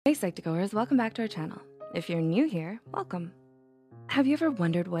Hey Psych2Goers, welcome back to our channel. If you're new here, welcome. Have you ever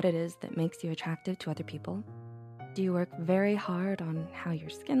wondered what it is that makes you attractive to other people? Do you work very hard on how your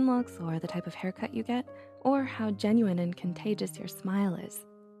skin looks or the type of haircut you get, or how genuine and contagious your smile is?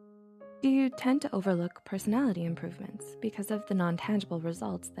 Do you tend to overlook personality improvements because of the non-tangible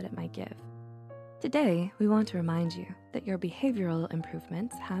results that it might give? Today, we want to remind you that your behavioral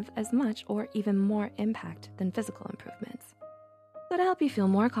improvements have as much or even more impact than physical improvements. So to help you feel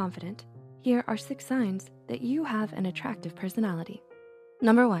more confident, here are 6 signs that you have an attractive personality.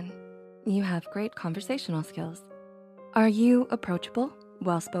 Number 1, you have great conversational skills. Are you approachable,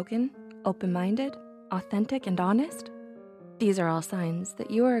 well-spoken, open-minded, authentic, and honest? These are all signs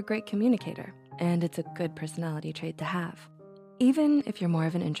that you are a great communicator, and it's a good personality trait to have. Even if you're more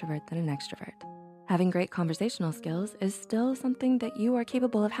of an introvert than an extrovert, having great conversational skills is still something that you are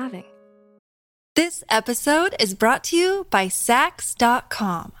capable of having. This episode is brought to you by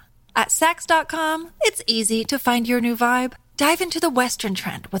Sax.com. At Sax.com, it's easy to find your new vibe. Dive into the Western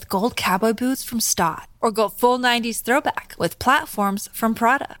trend with gold cowboy boots from Stott, or go full 90s throwback with platforms from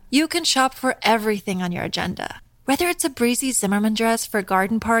Prada. You can shop for everything on your agenda, whether it's a breezy Zimmermann dress for a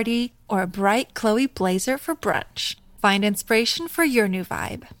garden party or a bright Chloe blazer for brunch. Find inspiration for your new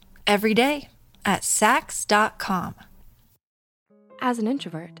vibe every day at Sax.com. As an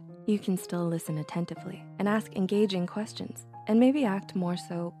introvert, you can still listen attentively and ask engaging questions, and maybe act more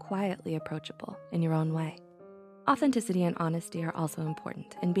so quietly approachable in your own way. Authenticity and honesty are also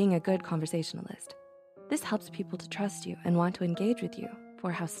important in being a good conversationalist. This helps people to trust you and want to engage with you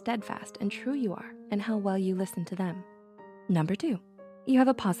for how steadfast and true you are and how well you listen to them. Number 2, you have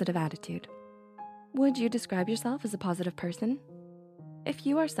a positive attitude. Would you describe yourself as a positive person? If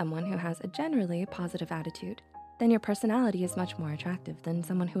you are someone who has a generally positive attitude, then your personality is much more attractive than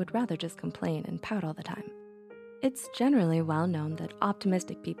someone who would rather just complain and pout all the time. It's generally well known that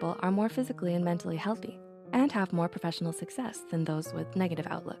optimistic people are more physically and mentally healthy and have more professional success than those with negative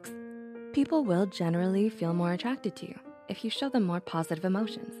outlooks. People will generally feel more attracted to you if you show them more positive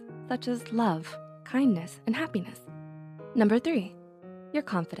emotions, such as love, kindness, and happiness. Number 3, you're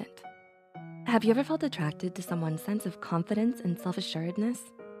confident. Have you ever felt attracted to someone's sense of confidence and self-assuredness,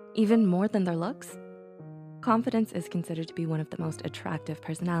 even more than their looks? Confidence is considered to be one of the most attractive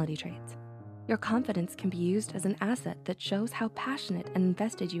personality traits. Your confidence can be used as an asset that shows how passionate and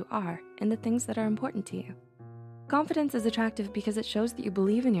invested you are in the things that are important to you. Confidence is attractive because it shows that you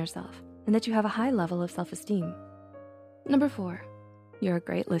believe in yourself and that you have a high level of self-esteem. Number 4, you're a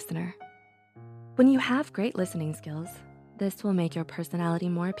great listener. When you have great listening skills, this will make your personality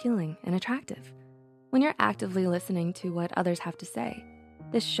more appealing and attractive. When you're actively listening to what others have to say,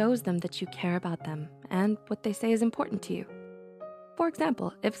 this shows them that you care about them and what they say is important to you. For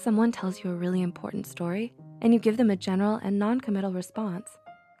example, if someone tells you a really important story and you give them a general and non-committal response,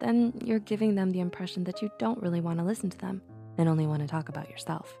 then you're giving them the impression that you don't really want to listen to them and only want to talk about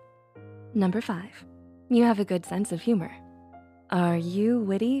yourself. Number 5, you have a good sense of humor. Are you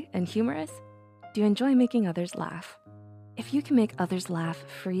witty and humorous? Do you enjoy making others laugh? If you can make others laugh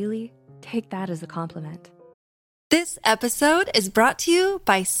freely, take that as a compliment. This episode is brought to you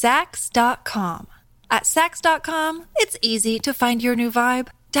by Sax.com. At Sax.com, it's easy to find your new vibe.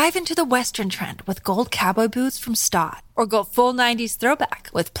 Dive into the Western trend with gold cowboy boots from Stott, or go full 90s throwback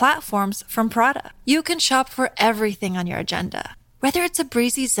with platforms from Prada. You can shop for everything on your agenda, whether it's a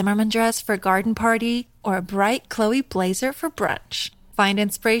breezy Zimmermann dress for a garden party or a bright Chloe blazer for brunch. Find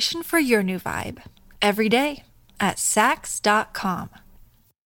inspiration for your new vibe every day at Sax.com.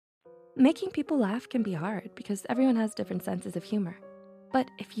 Making people laugh can be hard because everyone has different senses of humor. But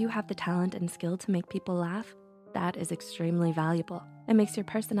if you have the talent and skill to make people laugh, that is extremely valuable and makes your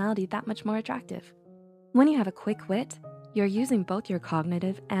personality that much more attractive. When you have a quick wit, you're using both your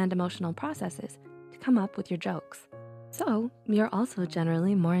cognitive and emotional processes to come up with your jokes. So you're also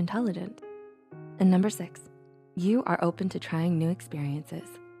generally more intelligent. And number 6, you are open to trying new experiences.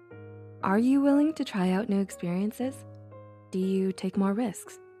 Are you willing to try out new experiences? Do you take more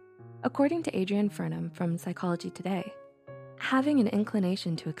risks? According to Adrian Furnham from Psychology Today, having an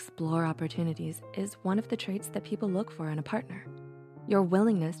inclination to explore opportunities is one of the traits that people look for in a partner. Your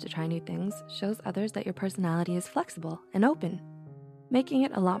willingness to try new things shows others that your personality is flexible and open, making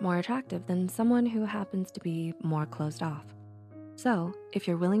it a lot more attractive than someone who happens to be more closed off. So, if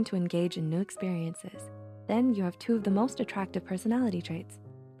you're willing to engage in new experiences, then you have 2 of the most attractive personality traits,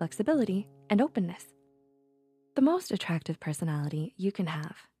 flexibility and openness. The most attractive personality you can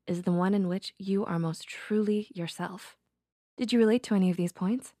have is the one in which you are most truly yourself. Did you relate to any of these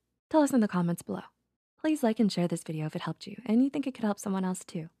points? Tell us in the comments below. Please like and share this video if it helped you and you think it could help someone else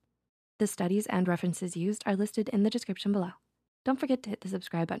too. The studies and references used are listed in the description below. Don't forget to hit the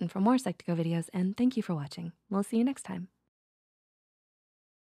subscribe button for more Psych2Go videos, and thank you for watching. We'll see you next time.